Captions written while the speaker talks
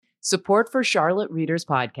Support for Charlotte Readers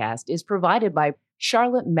Podcast is provided by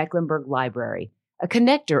Charlotte Mecklenburg Library, a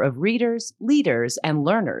connector of readers, leaders, and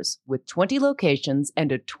learners with 20 locations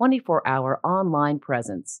and a 24-hour online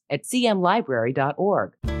presence at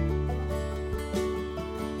cmlibrary.org.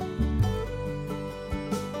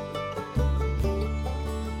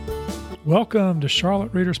 Welcome to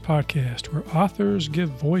Charlotte Readers Podcast, where authors give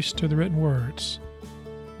voice to the written words.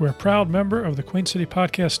 We're a proud member of the Queen City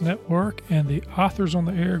Podcast Network and the Authors on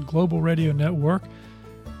the Air Global Radio Network,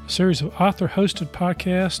 a series of author-hosted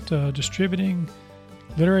podcasts distributing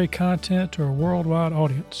literary content to a worldwide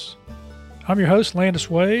audience. I'm your host, Landis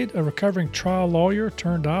Wade, a recovering trial lawyer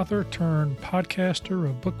turned author turned podcaster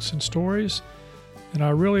of books and stories, and I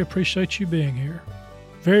really appreciate you being here.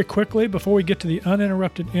 Very quickly, before we get to the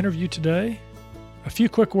uninterrupted interview today, a few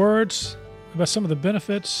quick words about some of the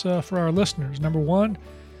benefits for our listeners. Number one,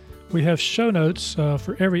 we have show notes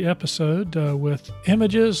for every episode with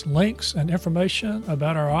images, links, and information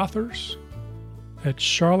about our authors at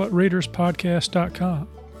charlottereaderspodcast.com.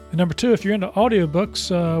 And number two, if you're into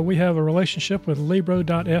audiobooks, we have a relationship with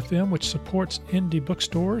Libro.fm, which supports indie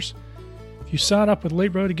bookstores. If you sign up with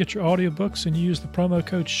Libro to get your audiobooks and use the promo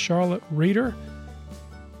code CharlotteReader,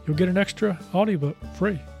 you'll get an extra audiobook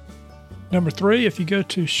free. Number three, if you go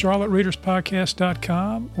to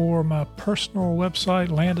charlottereaderspodcast.com or my personal website,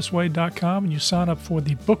 landiswade.com, and you sign up for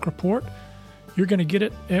the book report, you're going to get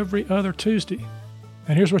it every other Tuesday.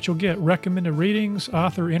 And here's what you'll get: recommended readings,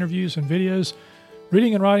 author interviews and videos,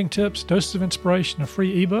 reading and writing tips, doses of inspiration, a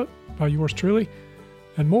free ebook by yours truly,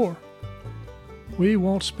 and more. We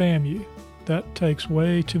won't spam you. That takes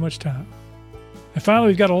way too much time. And finally,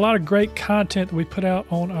 we've got a lot of great content that we put out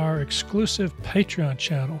on our exclusive Patreon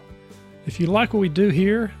channel. If you like what we do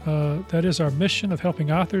here, that is our mission of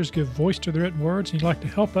helping authors give voice to their written words, and you'd like to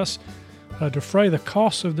help us defray the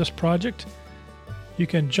costs of this project, you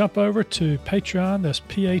can jump over to Patreon, that's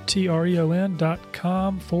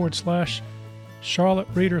patreon.com/Charlotte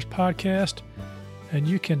Readers Podcast, and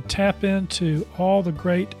you can tap into all the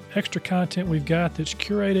great extra content we've got that's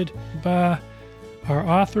curated by our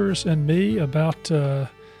authors and me about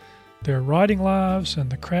their writing lives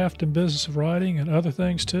and the craft and business of writing and other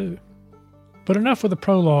things too. But enough with the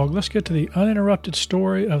prologue. Let's get to the uninterrupted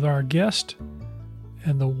story of our guest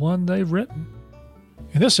and the one they've written.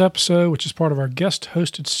 In this episode, which is part of our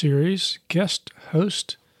guest-hosted series, guest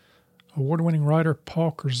host, award-winning writer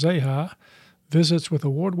Paul Kurzeha visits with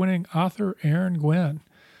award-winning author Aaron Gwyn,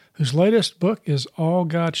 whose latest book is All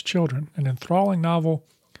God's Children, an enthralling novel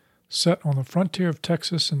set on the frontier of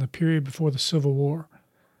Texas in the period before the Civil War.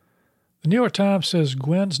 The New York Times says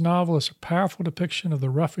Gwyn's novel is a powerful depiction of the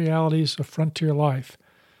rough realities of frontier life,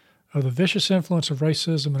 of the vicious influence of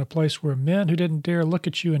racism in a place where men who didn't dare look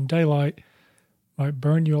at you in daylight might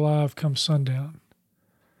burn you alive come sundown.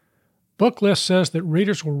 Booklist says that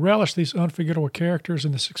readers will relish these unforgettable characters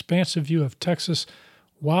in this expansive view of Texas'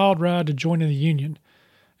 wild ride to joining the Union,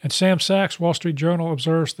 and Sam Sachs, Wall Street Journal,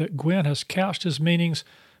 observes that Gwyn has couched his meanings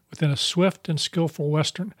within a swift and skillful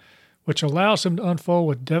Western, which allows him to unfold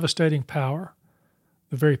with devastating power.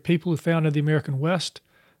 The very people who founded the American West,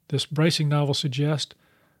 this bracing novel suggests,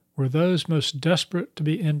 were those most desperate to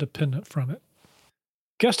be independent from it.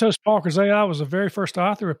 Guest host Paul Kurzeha was the very first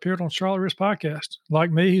author who appeared on Charlotte Readers Podcast. Like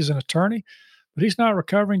me, he's an attorney, but he's not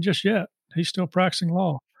recovering just yet. He's still practicing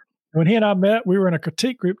law. When he and I met, we were in a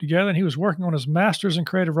critique group together, and he was working on his master's in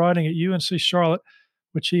creative writing at UNC Charlotte,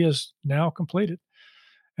 which he has now completed.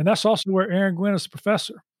 And that's also where Aaron Gwyn is a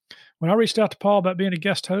professor. When I reached out to Paul about being a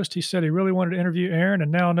guest host, he said he really wanted to interview Aaron,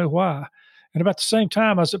 and now I know why. And about the same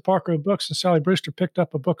time, I was at Park Road Books, and Sally Brewster picked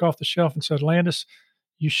up a book off the shelf and said, "Landis,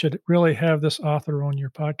 you should really have this author on your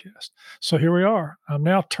podcast." So here we are. I'm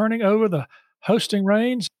now turning over the hosting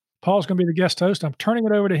reins. Paul's going to be the guest host. I'm turning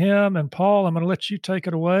it over to him. And Paul, I'm going to let you take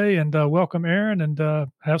it away and welcome Aaron and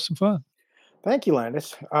have some fun. Thank you,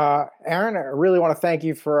 Landis. Aaron, I really want to thank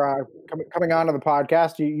you for coming on to the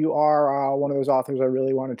podcast. You are one of those authors I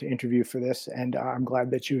really wanted to interview for this, and I'm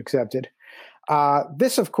glad that you accepted.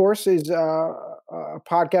 This, of course, is a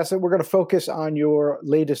podcast that we're going to focus on your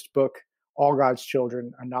latest book, All God's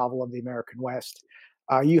Children, a novel of the American West.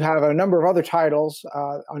 You have a number of other titles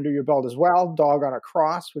under your belt as well. Dog on a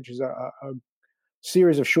Cross, which is a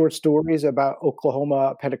series of short stories about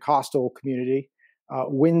Oklahoma Pentecostal community.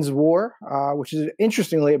 Wynn's War, which is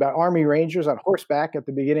interestingly about Army Rangers on horseback at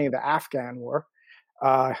the beginning of the Afghan War.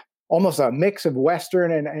 Almost a mix of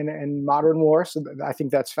Western and modern war. So I think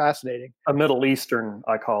that's fascinating. A Middle Eastern,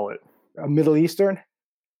 I call it. A Middle Eastern?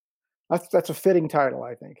 That's a fitting title,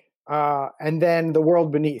 I think. And then The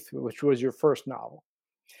World Beneath, which was your first novel.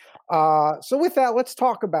 So with that, let's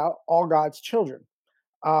talk about All God's Children.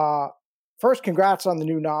 Uh, First, congrats on the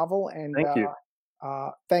new novel, and Thank you.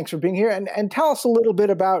 thanks for being here. And tell us a little bit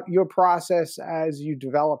about your process as you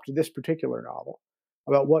developed this particular novel,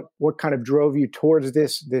 about what kind of drove you towards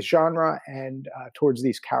this genre and towards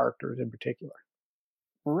these characters in particular.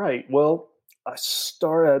 Right. Well,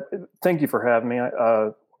 thank you for having me. I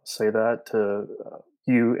say that to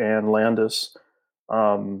you and Landis.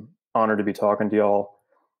 Honored to be talking to y'all.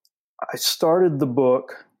 I started the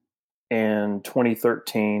book in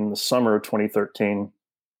 2013, the summer of 2013,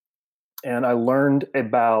 and I learned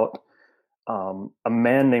about a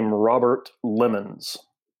man named Robert Lemons,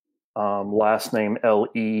 last name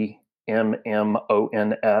Lemmons,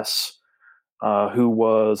 who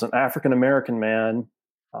was an African American man,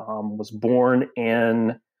 was born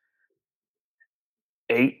in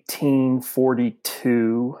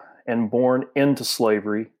 1842 and born into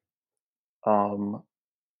slavery,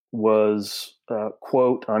 was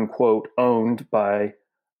quote unquote owned by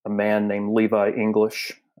a man named Levi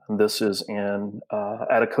English. And this is in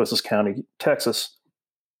Atascocas County, Texas.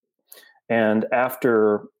 And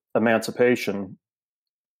after emancipation,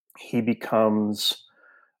 he becomes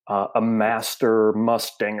a master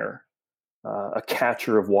mustanger, a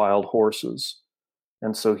catcher of wild horses.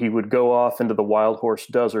 And so he would go off into the wild horse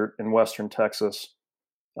desert in western Texas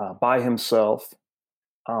by himself.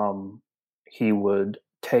 He would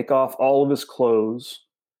take off all of his clothes,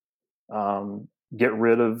 get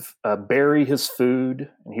rid of, bury his food,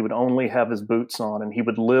 and he would only have his boots on, and he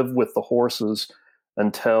would live with the horses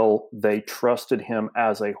until they trusted him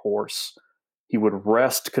as a horse. He would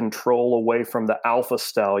wrest control away from the alpha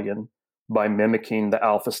stallion by mimicking the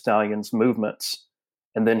alpha stallion's movements,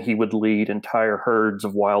 and then he would lead entire herds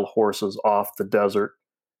of wild horses off the desert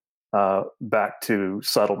back to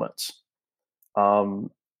settlements.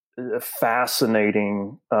 A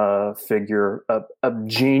fascinating figure, a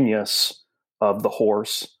genius of the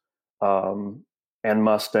horse and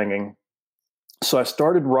mustanging. So I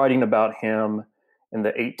started writing about him in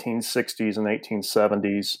the 1860s and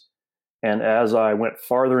 1870s. And as I went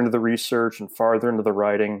farther into the research and farther into the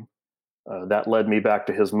writing, that led me back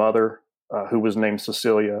to his mother, who was named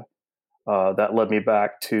Cecilia. That led me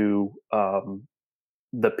back to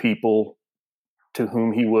the people to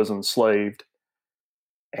whom he was enslaved.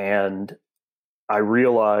 And I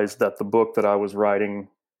realized that the book that I was writing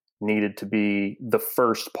needed to be the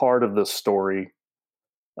first part of this story.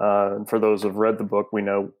 And for those who've read the book, we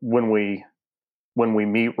know when we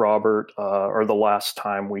meet Robert, or the last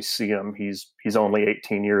time we see him, he's only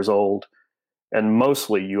 18 years old, and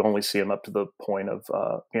mostly you only see him up to the point of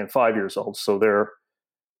being 5 years old. So there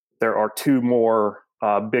are two more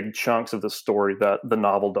big chunks of the story that the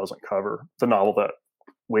novel doesn't cover. The novel that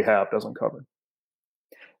we have doesn't cover.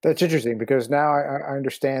 That's interesting, because now I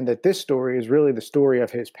understand that this story is really the story of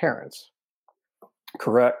his parents.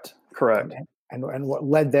 Correct. And what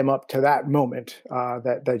led them up to that moment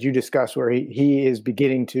that you discussed, where he is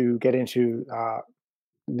beginning to get into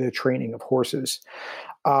the training of horses.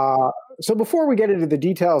 So before we get into the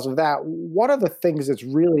details of that, one of the things that's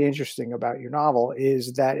really interesting about your novel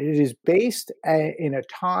is that it is based in a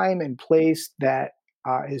time and place that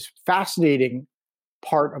is fascinating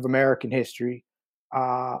part of American history,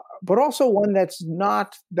 but also one that's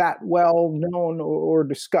not that well known or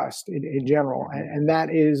discussed in general. And that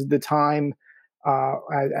is the time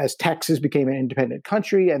as Texas became an independent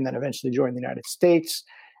country and then eventually joined the United States,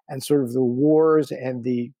 and sort of the wars and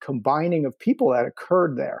the combining of people that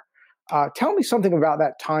occurred there. Tell me something about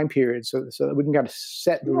that time period so that we can kind of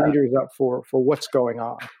set the readers up for what's going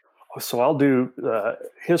on. So I'll do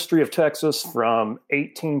history of Texas from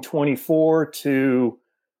 1824 to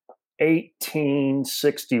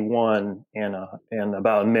 1861 in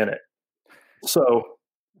about a minute. So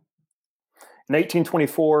in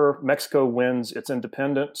 1824, Mexico wins its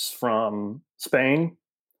independence from Spain.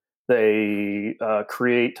 They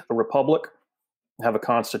create a republic, have a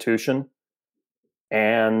constitution,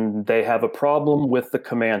 and they have a problem with the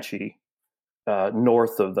Comanche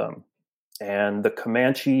north of them. And the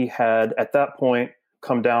Comanche had, at that point,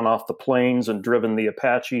 come down off the plains and driven the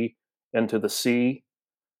Apache into the sea.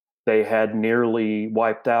 They had nearly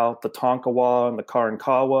wiped out the Tonkawa and the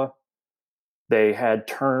Karankawa. They had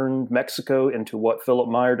turned Mexico into what Philip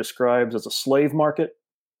Meyer describes as a slave market.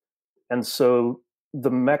 And so the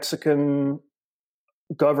Mexican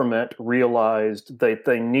government realized that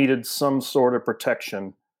they needed some sort of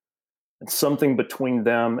protection and something between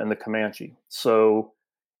them and the Comanche. So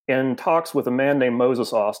in talks with a man named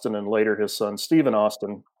Moses Austin and later his son Stephen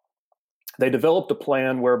Austin, they developed a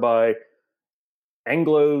plan whereby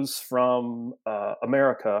Anglos from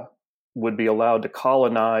America would be allowed to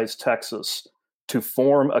colonize Texas to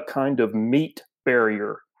form a kind of meat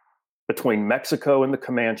barrier between Mexico and the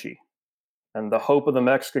Comanche. And the hope of the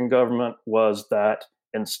Mexican government was that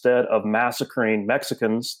instead of massacring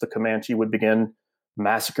Mexicans, the Comanche would begin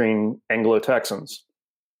massacring Anglo-Texans.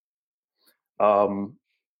 And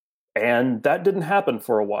that didn't happen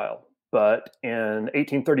for a while. But in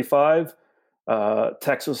 1835,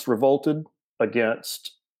 Texas revolted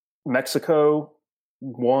against Mexico,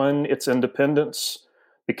 won its independence,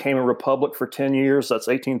 became a republic for 10 years. That's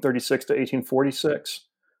 1836 to 1846.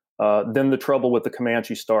 Then the trouble with the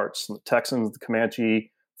Comanche starts. The Texans, the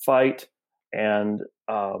Comanche fight, and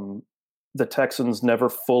the Texans never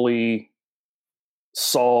fully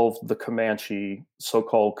solved the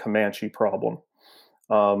so-called Comanche problem.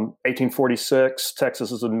 1846,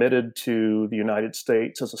 Texas is admitted to the United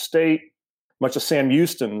States as a state. Much to Sam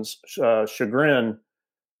Houston's chagrin,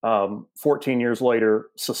 14 years later,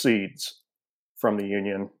 secedes from the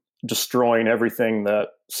Union, destroying everything that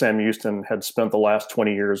Sam Houston had spent the last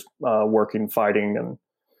 20 years working, fighting, and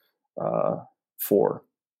for.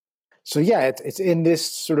 So yeah, it's in this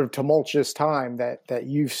sort of tumultuous time that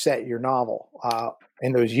you've set your novel,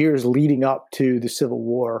 in those years leading up to the Civil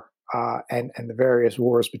War and the various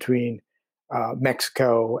wars between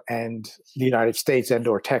Mexico and the United States and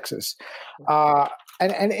or Texas.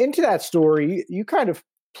 And into that story, you kind of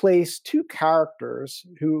place two characters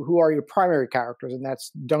who are your primary characters, and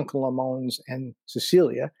that's Duncan Lamons and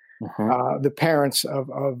Cecilia, the parents of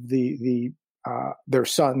their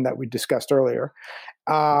son that we discussed earlier.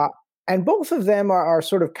 And both of them are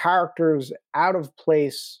sort of characters out of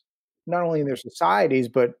place, not only in their societies,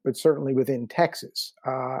 but certainly within Texas.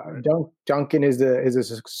 Duncan is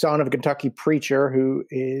the son of a Kentucky preacher who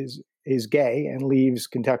is gay and leaves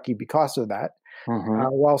Kentucky because of that.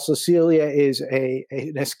 While Cecilia is an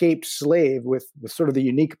escaped slave with sort of the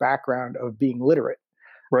unique background of being literate,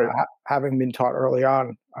 right? Having been taught early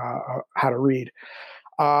on how to read.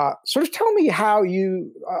 Sort of tell me how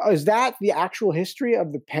is that the actual history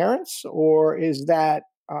of the parents, or is that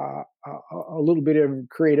a little bit of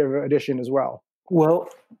creative addition as well? Well,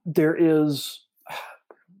 there is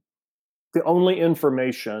the only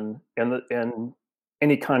information in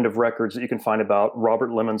any kind of records that you can find about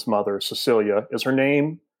Robert Lemon's mother, Cecilia, is her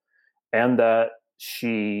name, and that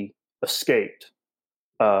she escaped,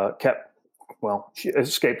 she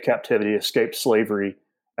escaped captivity, escaped slavery,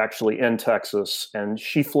 actually in Texas, and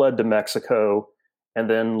she fled to Mexico, and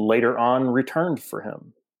then later on returned for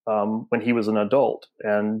him when he was an adult,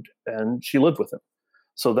 and she lived with him.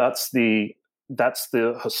 So that's the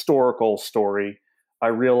historical story. I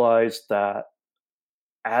realized that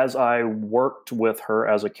as I worked with her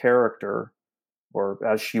as a character, or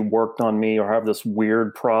as she worked on me, or have this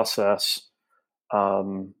weird process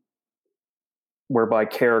whereby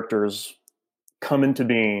characters come into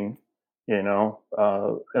being, in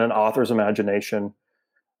an author's imagination.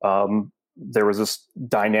 There was this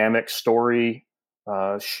dynamic story.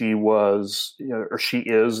 She was, or she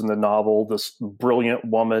is in the novel, this brilliant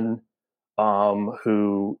woman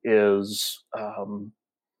who is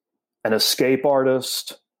an escape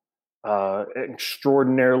artist,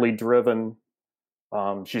 extraordinarily driven.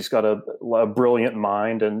 She's got a brilliant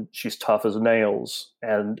mind, and she's tough as nails.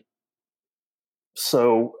 And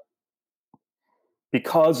so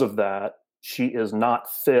because of that, she is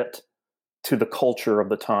not fit to the culture of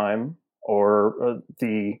the time, or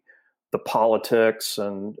the politics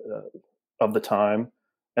and of the time.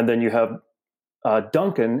 And then you have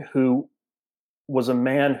Duncan, who was a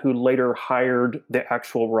man who later hired the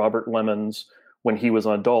actual Robert Lemons when he was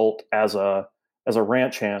an adult as a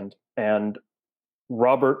ranch hand. And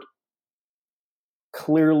Robert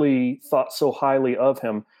clearly thought so highly of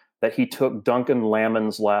him that he took Duncan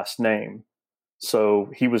Lamon's last name. So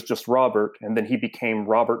he was just Robert, and then he became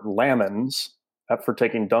Robert Lamons after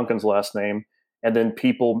taking Duncan's last name. And then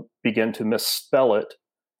people began to misspell it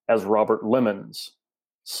as Robert Lemons.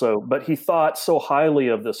 So, but he thought so highly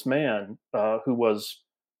of this man whose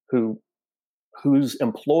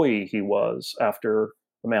employee he was after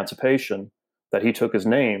emancipation, that he took his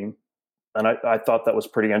name. And I thought that was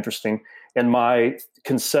pretty interesting. In my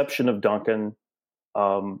conception of Duncan,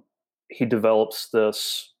 he develops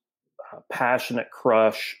this passionate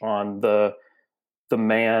crush on the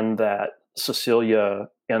man that Cecilia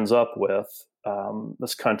ends up with,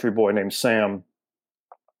 this country boy named Sam.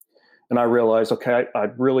 And I realized, okay, I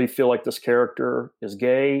really feel like this character is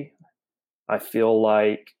gay. I feel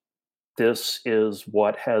like this is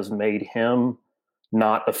what has made him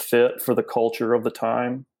not a fit for the culture of the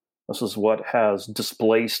time. This is what has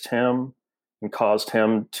displaced him and caused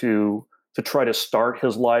him to try to start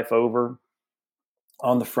his life over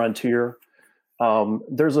on the frontier.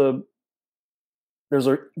 There's a there's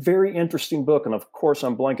a very interesting book, and of course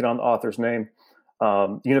I'm blanking on the author's name.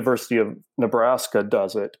 University of Nebraska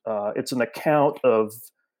does it. It's an account of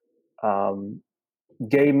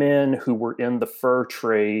gay men who were in the fur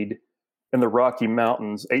trade in the Rocky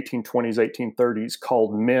Mountains, 1820s, 1830s,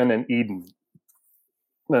 called Men in Eden.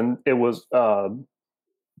 And it was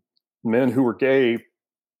men who were gay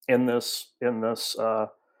in this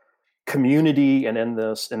community and in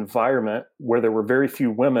this environment where there were very few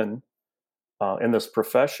women in this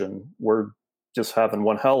profession, were just having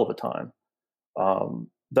one hell of a time.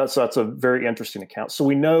 That's a very interesting account. So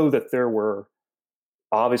we know that there were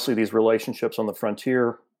obviously these relationships on the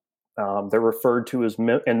frontier. They're referred to as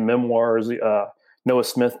in memoirs. Noah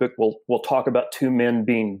Smith book will talk about two men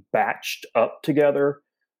being batched up together,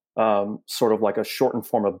 sort of like a shortened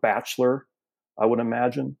form of bachelor, I would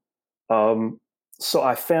imagine. So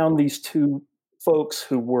I found these two folks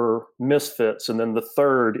who were misfits, and then the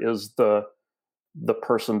third is the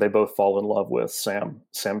person they both fall in love with, Sam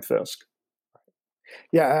Fisk.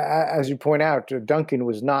 Yeah, as you point out, Duncan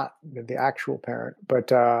was not the actual parent, but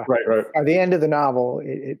right. By the end of the novel,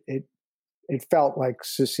 it felt like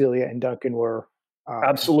Cecilia and Duncan were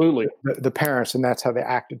absolutely the parents, and that's how they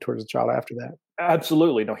acted towards the child after that.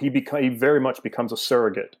 Absolutely, no, he very much becomes a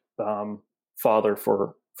surrogate father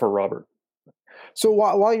for Robert. So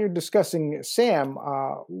while you're discussing Sam,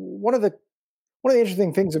 one of the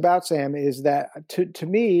interesting things about Sam is that to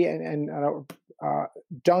me and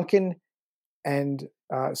Duncan and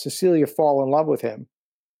Cecilia fall in love with him,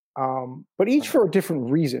 but each for a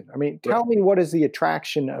different reason. I mean, tell me, what is the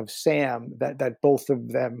attraction of Sam that both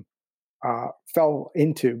of them fell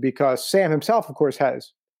into? Because Sam himself, of course,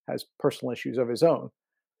 has personal issues of his own.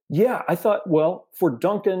 Yeah, I thought, well, for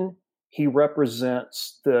Duncan, he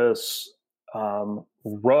represents this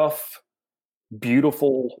rough,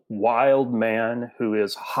 beautiful, wild man who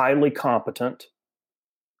is highly competent.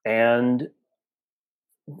 And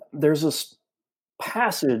there's this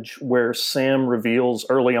passage where Sam reveals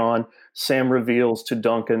to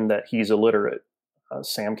Duncan that he's illiterate.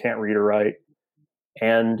 Sam can't read or write.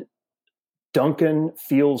 And Duncan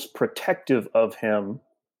feels protective of him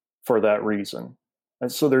for that reason.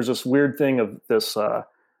 And so there's this weird thing of this,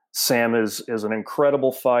 Sam is an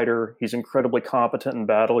incredible fighter. He's incredibly competent in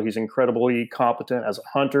battle. He's incredibly competent as a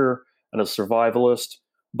hunter and a survivalist.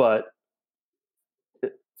 But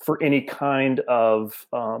for any kind of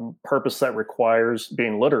purpose that requires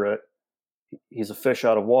being literate, he's a fish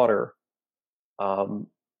out of water. And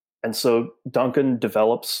so Duncan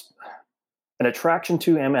develops an attraction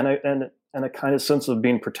to him and a kind of sense of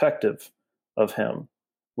being protective of him,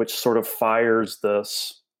 which sort of fires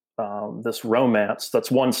this romance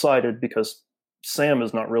that's one-sided because Sam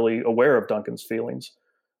is not really aware of Duncan's feelings.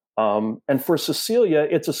 And for Cecilia,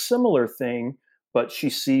 it's a similar thing, but she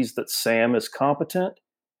sees that Sam is competent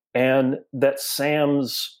and that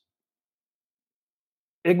Sam's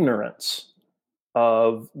ignorance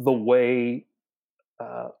of the way,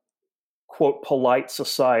 quote, polite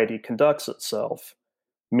society conducts itself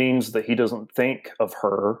means that he doesn't think of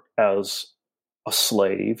her as a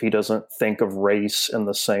slave. He doesn't think of race in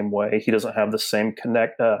the same way. He doesn't have the same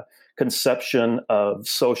conception of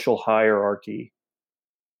social hierarchy.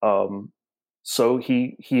 So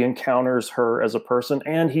he encounters her as a person,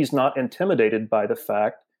 and he's not intimidated by the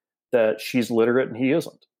fact that she's literate and he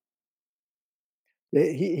isn't.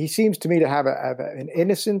 He seems to me to have an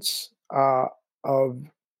innocence of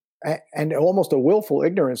and almost a willful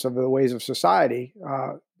ignorance of the ways of society,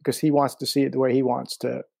 because he wants to see it the way he wants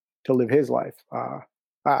to live his life.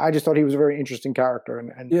 I just thought he was a very interesting character.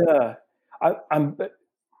 And yeah,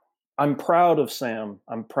 I'm proud of Sam.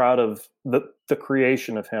 I'm proud of the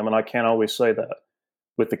creation of him, and I can't always say that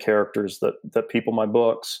with the characters that people in my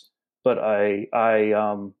books. But I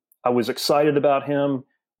was excited about him.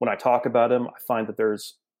 When I talk about him, I find that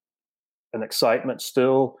there's an excitement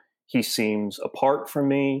still. He seems apart from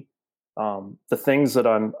me. The things that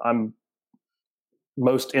I'm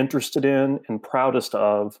most interested in and proudest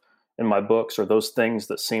of in my books are those things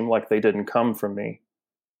that seem like they didn't come from me.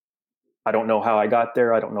 I don't know how I got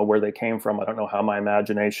there. I don't know where they came from. I don't know how my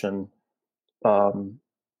imagination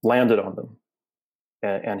landed on them.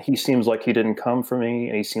 And he seems like he didn't come from me,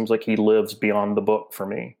 and he seems like he lives beyond the book for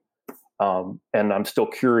me. And I'm still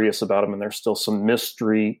curious about him, and there's still some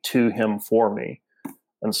mystery to him for me.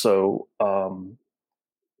 And so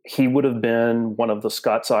he would have been one of the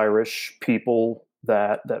Scots-Irish people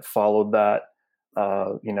that followed that,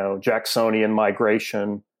 Jacksonian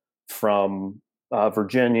migration from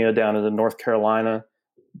Virginia down into North Carolina,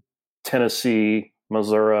 Tennessee,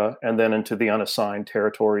 Missouri, and then into the unassigned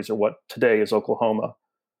territories, or what today is Oklahoma.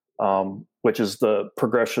 which is the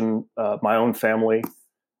progression my own family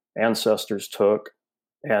ancestors took.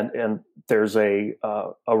 And there's a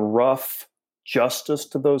rough justice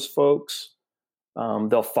to those folks.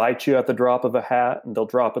 They'll fight you at the drop of a hat, and they'll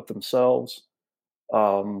drop it themselves.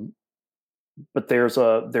 But there's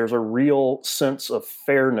a real sense of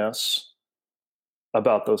fairness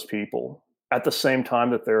about those people. At the same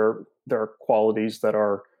time that there are qualities that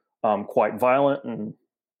are quite violent, and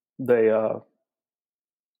they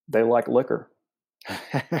like liquor.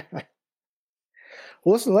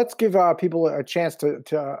 Well, listen, let's give people a chance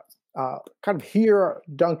to kind of hear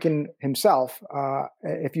Duncan himself.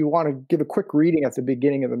 If you want to give a quick reading at the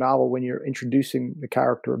beginning of the novel when you're introducing the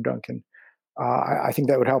character of Duncan, I think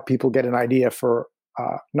that would help people get an idea for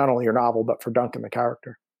not only your novel, but for Duncan, the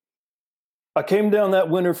character. I came down that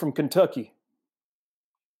winter from Kentucky,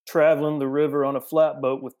 traveling the river on a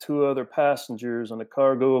flatboat with 2 other passengers and a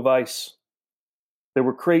cargo of ice. There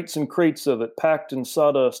were crates and crates of it, packed in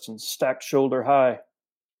sawdust and stacked shoulder high.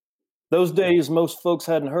 Those days, most folks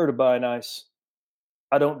hadn't heard of buying ice.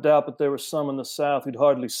 I don't doubt that there were some in the South who'd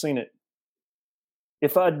hardly seen it.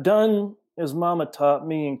 If I'd done as Mama taught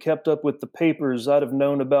me and kept up with the papers, I'd have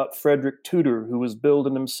known about Frederick Tudor, who was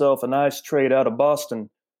building himself an ice trade out of Boston,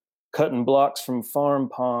 cutting blocks from farm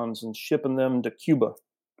ponds and shipping them to Cuba,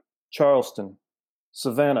 Charleston,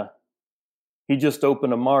 Savannah. He just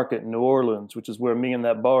opened a market in New Orleans, which is where me and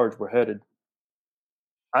that barge were headed.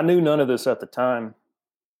 I knew none of this at the time.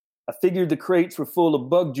 I figured the crates were full of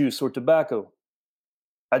bug juice or tobacco.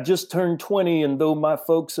 I just turned 20, and though my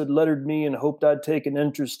folks had lettered me and hoped I'd take an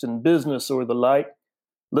interest in business or the like,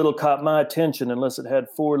 little caught my attention unless it had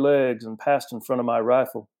 4 legs and passed in front of my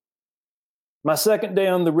rifle. My second day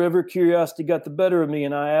on the river, curiosity got the better of me,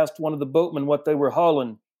 and I asked one of the boatmen what they were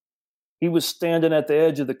hauling. He was standing at the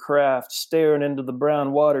edge of the craft, staring into the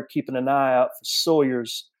brown water, keeping an eye out for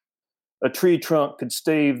sawyers. A tree trunk could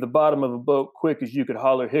stave the bottom of a boat quick as you could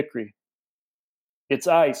holler hickory. It's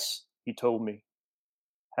ice, he told me.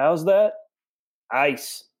 How's that?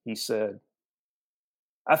 Ice, he said.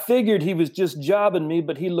 I figured he was just jobbing me,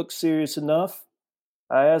 but he looked serious enough.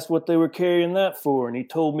 I asked what they were carrying that for, and he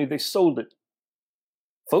told me they sold it.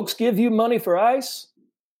 Folks give you money for ice?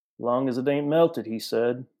 Long as it ain't melted, he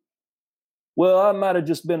said. Well, I might have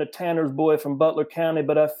just been a tanner's boy from Butler County,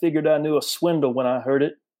 but I figured I knew a swindle when I heard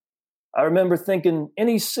it. I remember thinking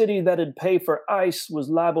any city that'd pay for ice was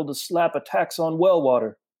liable to slap a tax on well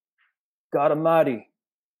water. God Almighty,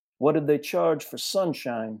 what did they charge for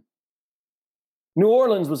sunshine? New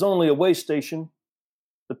Orleans was only a way station.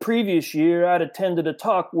 The previous year, I'd attended a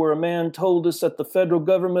talk where a man told us that the federal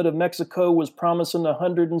government of Mexico was promising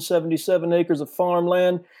 177 acres of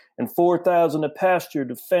farmland and 4,000 of pasture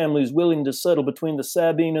to families willing to settle between the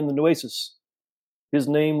Sabine and the Nueces. His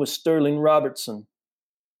name was Sterling Robertson.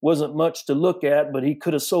 Wasn't much to look at, but he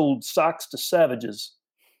could have sold socks to savages.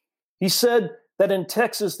 He said that in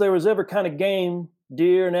Texas there was every kind of game,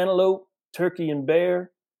 deer and antelope, turkey and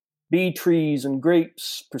bear, bee trees and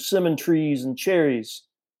grapes, persimmon trees and cherries.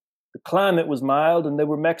 The climate was mild, and there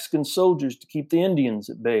were Mexican soldiers to keep the Indians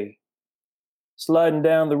at bay. Sliding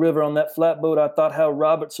down the river on that flatboat, I thought how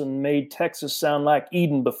Robertson made Texas sound like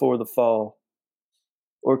Eden before the fall.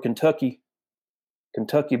 Or Kentucky.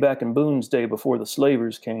 Kentucky back in Boone's day before the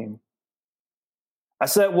slavers came. I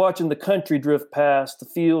sat watching the country drift past, the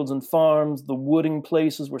fields and farms, the wooding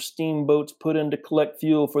places where steamboats put in to collect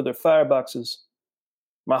fuel for their fireboxes.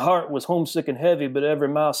 My heart was homesick and heavy, but every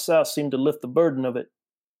mile south seemed to lift the burden of it.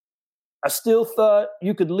 I still thought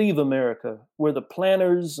you could leave America, where the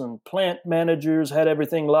planters and plant managers had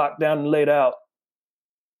everything locked down and laid out.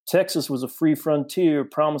 Texas was a free frontier,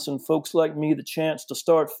 promising folks like me the chance to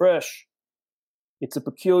start fresh. It's a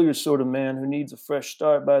peculiar sort of man who needs a fresh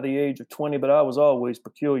start by the age of 20, but I was always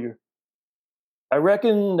peculiar. I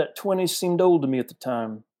reckon that 20 seemed old to me at the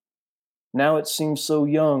time. Now it seems so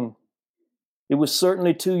young. It was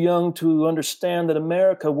certainly too young to understand that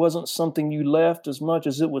America wasn't something you left as much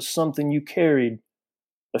as it was something you carried,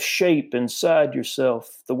 a shape inside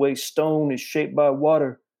yourself, the way stone is shaped by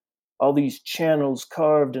water, all these channels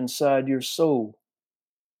carved inside your soul.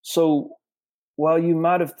 So, while you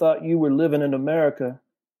might have thought you were living in America,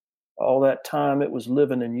 all that time it was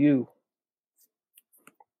living in you.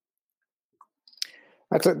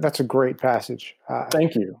 That's a great passage.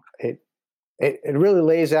 Thank you. It really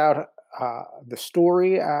lays out the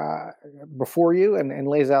story before you and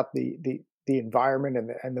lays out the environment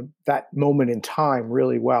and that moment in time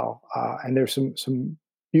really well. And there's some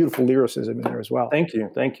beautiful lyricism in there as well. Thank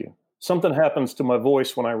you. Something happens to my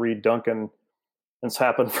voice when I read Duncan. It's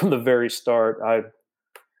happened from the very start.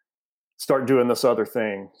 start doing this other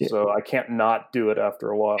thing. Yeah. So I can't not do it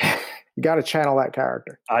after a while. You got to channel that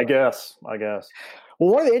character. I guess.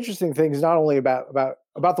 Well, one of the interesting things, not only about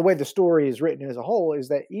the way the story is written as a whole, is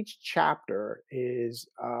that each chapter is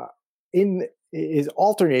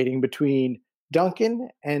alternating between Duncan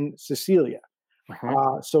and Cecilia.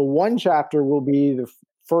 So one chapter will be the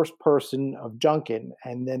first person of Duncan,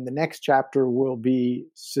 and then the next chapter will be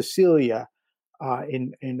Cecilia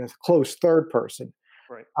in a close third person.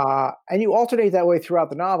 Right. And you alternate that way throughout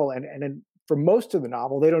the novel, and then for most of the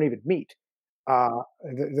novel, they don't even meet.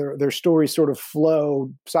 Their stories sort of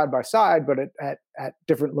flow side by side, but at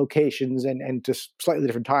different locations and to slightly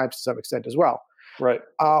different times to some extent as well. Right.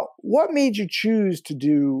 What made you choose to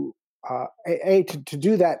do to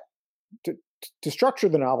do that, to structure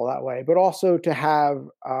the novel that way, but also to have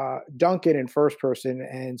Duncan in first person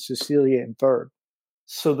and Cecilia in third?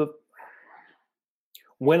 So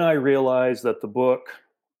when I realized that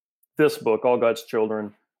this book, All God's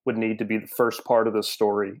Children, would need to be the first part of this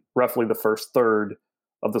story, roughly the first third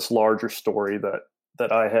of this larger story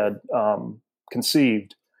that I had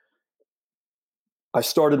conceived, I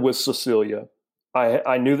started with Cecilia.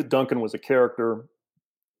 I knew that Duncan was a character.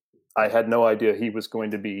 I had no idea he was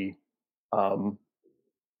going to be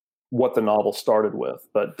what the novel started with.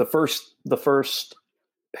 But the first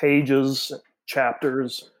pages,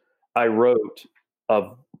 chapters I wrote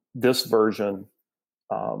of this version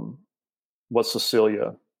was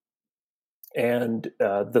Cecilia. And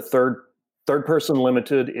the third person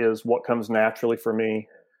limited is what comes naturally for me,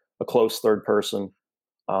 a close third person.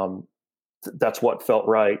 That's what felt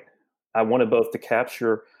right. I wanted both to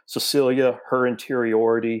capture Cecilia, her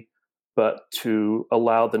interiority, but to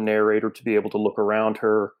allow the narrator to be able to look around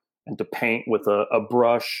her and to paint with a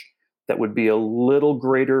brush that would be a little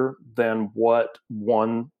greater than what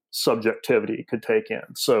one subjectivity could take in.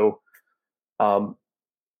 So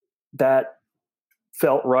that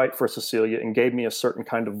felt right for Cecilia and gave me a certain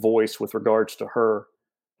kind of voice with regards to her.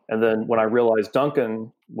 And then when I realized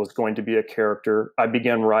Duncan was going to be a character, I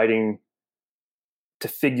began writing to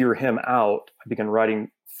figure him out. I began writing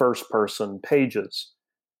first person pages.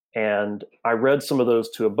 And I read some of those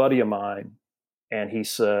to a buddy of mine, and he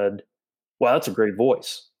said, "Well, that's a great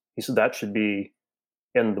voice." He said that should be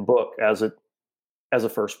in the book as a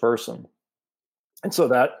first person. And so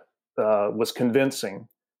that was convincing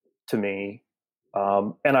to me.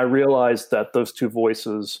 And I realized that those two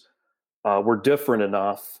voices were different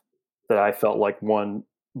enough that I felt like one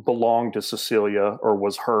belonged to Cecilia or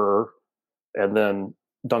was her, and then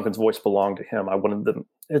Duncan's voice belonged to him. I wanted them.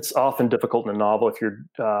 It's often difficult in a novel if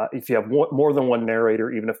you have more than one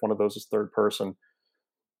narrator, even if one of those is third person.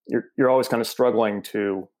 You're always kind of struggling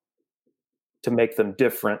to make them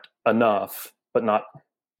different enough, but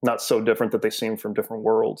not so different that they seem from different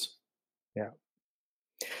worlds. Yeah.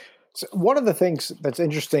 So one of the things that's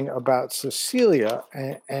interesting about Cecilia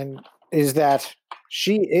and is that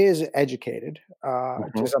she is educated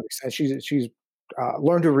to some extent. She's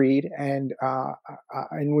learned to read, and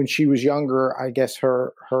when she was younger, I guess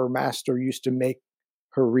her master used to make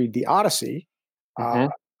her read the Odyssey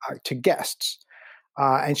to guests,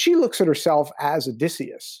 and she looks at herself as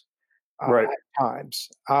Odysseus right. at times.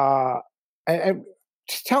 And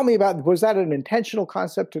tell me about, was that an intentional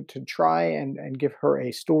concept to try and give her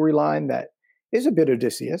a storyline that is a bit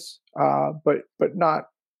Odysseus, but not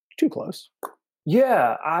too close?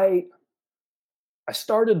 Yeah, I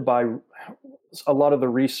started by a lot of the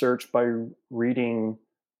research by reading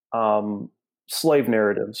slave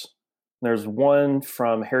narratives. There's one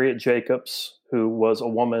from Harriet Jacobs, who was a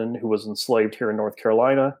woman who was enslaved here in North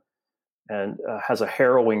Carolina and has a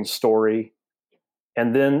harrowing story.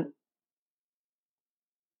 And then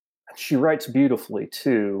she writes beautifully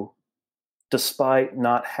too, despite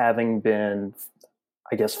not having been,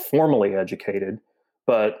 I guess, formally educated.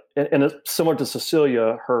 But similar to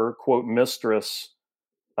Cecilia, her, quote, mistress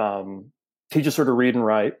teaches her to read and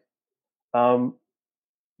write.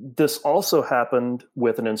 This also happened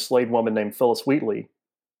with an enslaved woman named Phyllis Wheatley,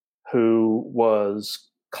 who was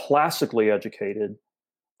classically educated.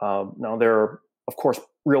 Now, there are, of course,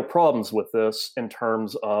 real problems with this in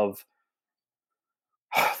terms of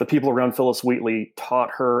the people around Phyllis Wheatley taught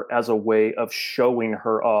her as a way of showing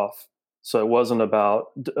her off. So it wasn't about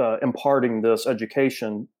imparting this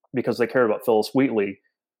education because they cared about Phyllis Wheatley.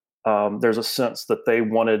 There's a sense that they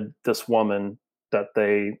wanted this woman that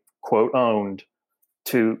they, quote, owned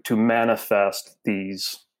to manifest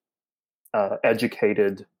these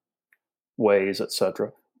educated ways,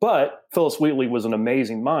 etc. But Phyllis Wheatley was an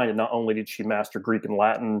amazing mind, and not only did she master Greek and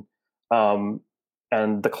Latin and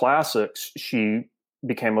the classics, she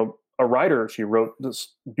became a writer. She wrote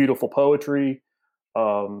this beautiful poetry,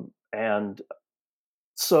 And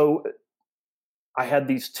so I had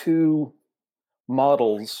these two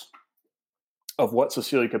models of what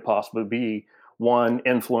Cecilia could possibly be. One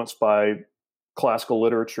influenced by classical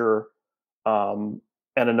literature, and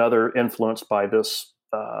another influenced by this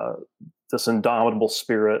indomitable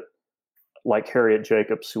spirit, like Harriet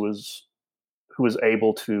Jacobs, who was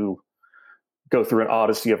able to go through an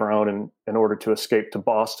odyssey of her own in order to escape to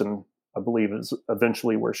Boston. I believe is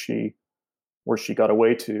eventually where she got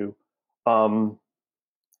away to. And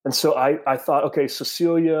so I thought, okay,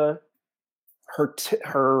 Cecilia,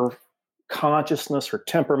 her consciousness, her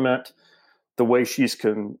temperament, the way she's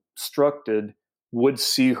constructed, would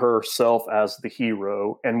see herself as the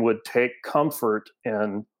hero and would take comfort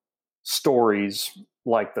in stories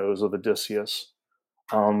like those of Odysseus.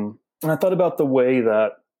 And I thought about the way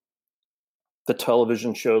that the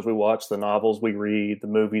television shows we watch, the novels we read, the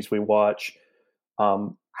movies we watch,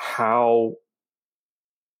 how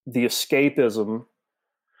the escapism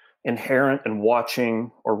inherent in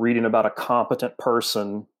watching or reading about a competent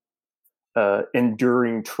person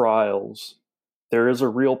enduring trials, there is a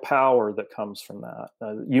real power that comes from that.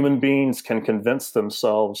 Human beings can convince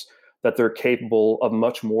themselves that they're capable of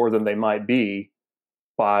much more than they might be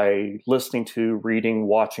by listening to, reading,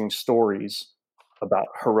 watching stories about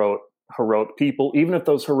heroic people, even if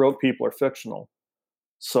those heroic people are fictional.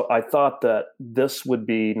 So I thought that this would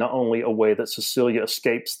be not only a way that Cecilia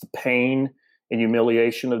escapes the pain and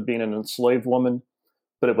humiliation of being an enslaved woman,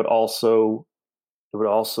 but it would also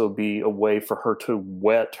be a way for her to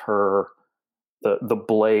whet the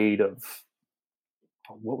blade of,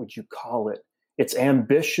 what would you call it? It's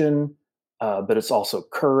ambition, but it's also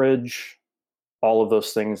courage, all of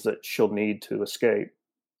those things that she'll need to escape.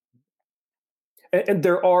 And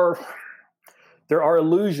there are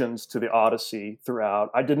allusions to the Odyssey throughout.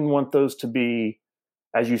 I didn't want those to be,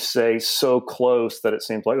 as you say, so close that it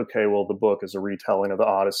seems like, okay, well, the book is a retelling of the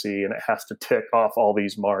Odyssey and it has to tick off all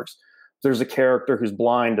these marks. There's a character who's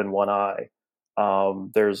blind in one eye.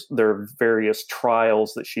 There are various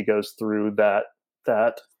trials that she goes through that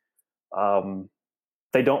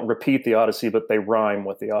they don't repeat the Odyssey, but they rhyme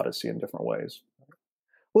with the Odyssey in different ways.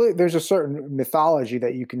 Well, there's a certain mythology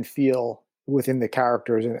that you can feel within the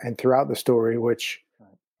characters and throughout the story, which,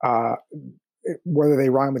 whether they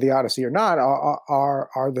rhyme with the Odyssey or not,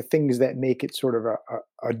 are the things that make it sort of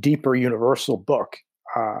a deeper universal book,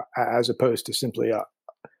 as opposed to simply a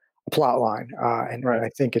plot line. And I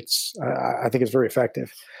think it's very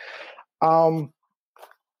effective.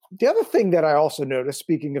 The other thing that I also noticed,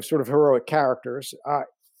 speaking of sort of heroic characters,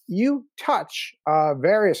 you touch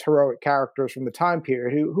various heroic characters from the time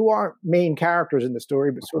period who aren't main characters in the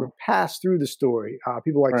story, but sort of pass through the story.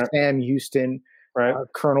 People like Sam Houston,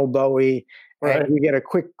 Colonel Bowie, and we get a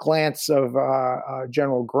quick glance of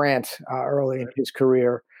General Grant early in his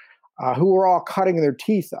career, who were all cutting their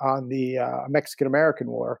teeth on the Mexican-American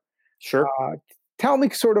War. Sure. Tell me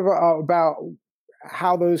sort of about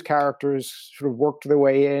how those characters sort of worked their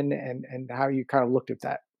way in and how you kind of looked at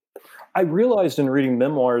that. I realized in reading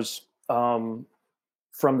memoirs from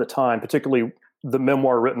the time, particularly the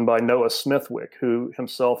memoir written by Noah Smithwick, who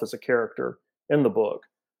himself is a character in the book.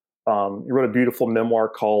 He wrote a beautiful memoir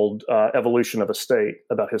called Evolution of a State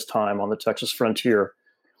about his time on the Texas frontier.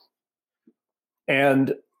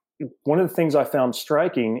 And one of the things I found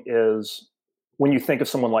striking is when you think of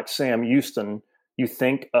someone like Sam Houston, you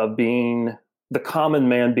think of the common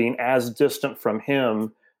man being as distant from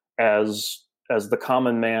him as the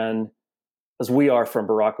common man as we are from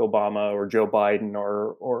Barack Obama or Joe Biden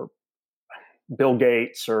or Bill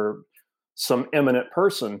Gates or some eminent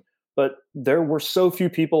person. But there were so few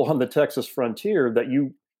people on the Texas frontier that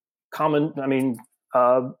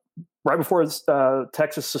right before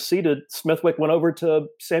Texas seceded, Smithwick went over to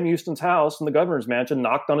Sam Houston's house in the governor's mansion,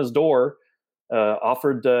 knocked on his door,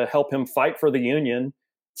 offered to help him fight for the Union.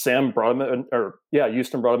 Houston brought him in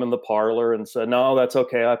the parlor and said, "No, that's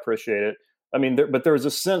okay. I appreciate it." I mean, but there was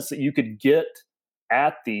a sense that you could get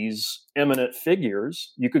at these eminent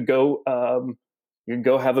figures. You could go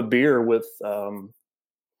have a beer with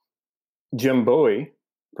Jim Bowie,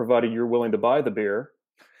 provided you're willing to buy the beer.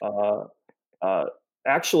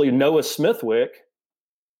 Actually, Noah Smithwick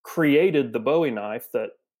created the Bowie knife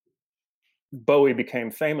that Bowie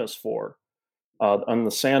became famous for on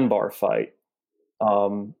the sandbar fight.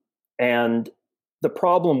 And the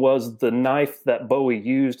problem was the knife that Bowie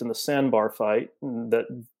used in the sandbar fight that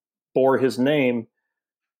bore his name,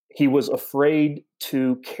 he was afraid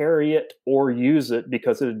to carry it or use it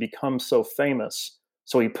because it had become so famous.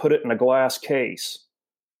 So he put it in a glass case.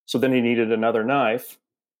 So then he needed another knife.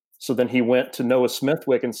 So then he went to Noah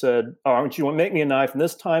Smithwick and said, "Oh, you want to make me a knife? And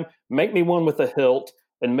this time, make me one with a hilt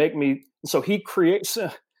and make me. So he creates.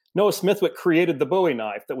 Noah Smithwick created the Bowie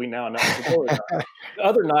knife that we now know is a Bowie knife. The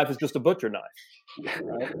other knife is just a butcher knife.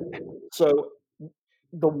 Right? So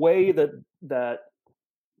the way that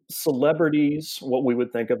celebrities, what we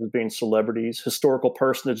would think of as being celebrities, historical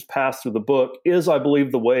personages pass through the book is, I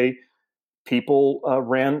believe, the way people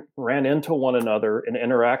ran into one another and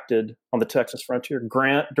interacted on the Texas frontier.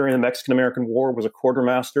 Grant, during the Mexican-American War, was a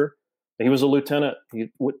quartermaster. He was a lieutenant.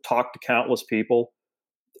 He would talk to countless people.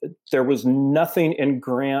 There was nothing in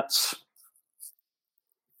Grant's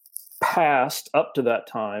past up to that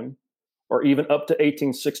time, or even up to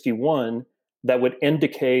 1861, that would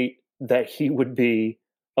indicate that he would be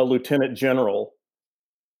a lieutenant general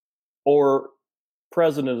or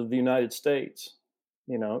president of the United States.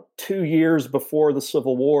 2 years before the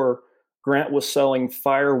Civil War, Grant was selling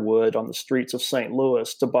firewood on the streets of St.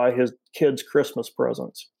 Louis to buy his kids' Christmas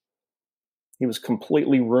presents. He was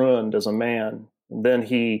completely ruined as a man. And then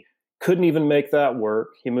he couldn't even make that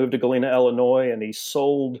work. He moved to Galena, Illinois, and he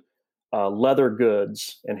sold leather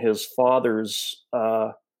goods in his father's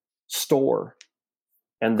store.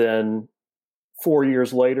 And then 4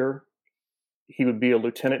 years later, he would be a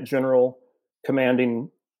lieutenant general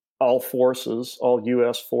commanding all forces, all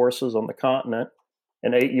U.S. forces on the continent.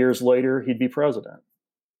 And 8 years later, he'd be president.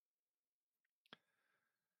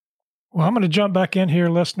 Well, I'm going to jump back in here,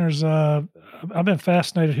 listeners. I've been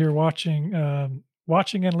fascinated here watching and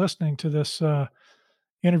listening to this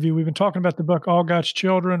interview. We've been talking about the book All God's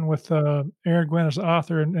Children with Aaron Gwyn as the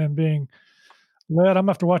author and being led. I'm going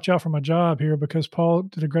to have to watch out for my job here because Paul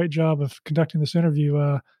did a great job of conducting this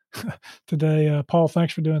interview today. Paul,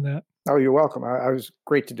 thanks for doing that. Oh, you're welcome. I was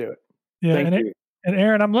great to do it. Yeah, Thank you. And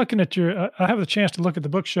Aaron, I'm looking at I have the chance to look at the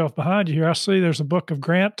bookshelf behind you here. I see there's a book of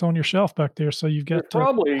Grant on your shelf back there. So you've got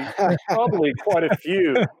probably quite a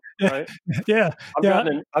few, right? Yeah.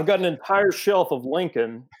 I've got an entire shelf of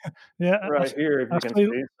Lincoln. Yeah, right here. If you can see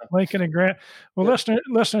Lincoln and Grant. Well,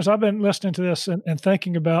 listeners, I've been listening to this and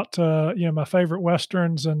thinking about my favorite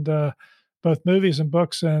westerns and both movies and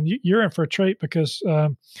books. And you're in for a treat because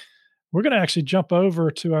we're going to actually jump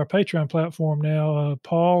over to our Patreon platform now,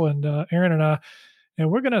 Paul and Aaron and I, and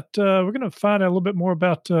we're going to find out a little bit more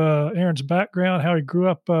about Aaron's background, how he grew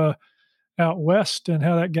up out west, and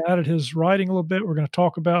how that guided his writing a little bit. We're going to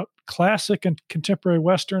talk about classic and contemporary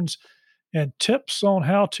westerns and tips on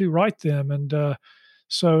how to write them, and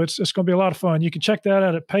so it's going to be a lot of fun. You can check that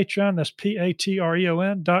out at Patreon. That's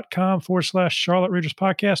patreon.com/Charlotte Readers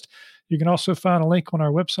Podcast. You can also find a link on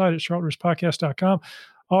our website at charlottereaderspodcast.com.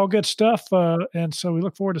 All good stuff. And so we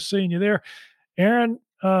look forward to seeing you there. Aaron,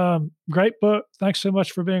 great book. Thanks so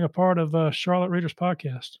much for being a part of Charlotte Readers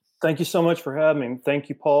Podcast. Thank you so much for having me. Thank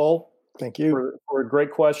you, Paul. Thank you. For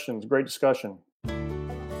great questions, great discussion.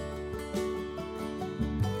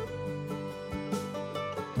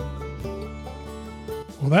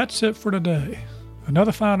 Well, that's it for today.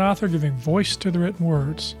 Another fine author giving voice to the written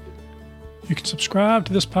words. You can subscribe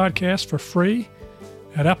to this podcast for free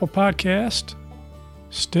at Apple Podcast,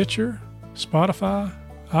 Stitcher, Spotify,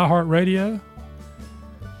 iHeartRadio,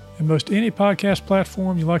 and most any podcast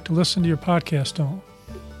platform you like to listen to your podcast on.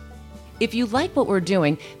 If you like what we're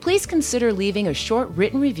doing, please consider leaving a short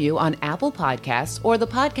written review on Apple Podcasts or the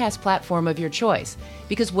podcast platform of your choice,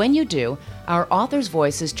 because when you do, our authors'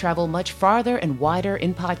 voices travel much farther and wider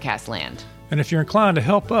in podcast land. And if you're inclined to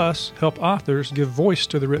help us help authors give voice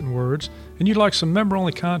to the written words, and you'd like some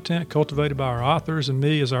member-only content cultivated by our authors and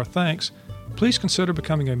me as our thanks, please consider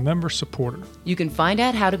becoming a member supporter. You can find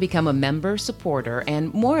out how to become a member supporter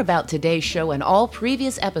and more about today's show and all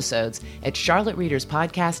previous episodes at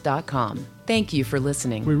charlottereaderspodcast.com. Thank you for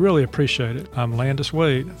listening. We really appreciate it. I'm Landis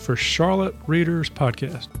Wade for Charlotte Readers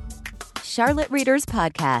Podcast. Charlotte Readers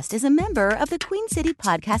Podcast is a member of the Queen City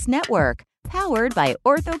Podcast Network, powered by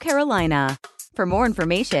Ortho Carolina. For more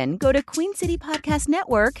information, go to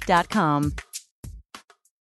queencitypodcastnetwork.com.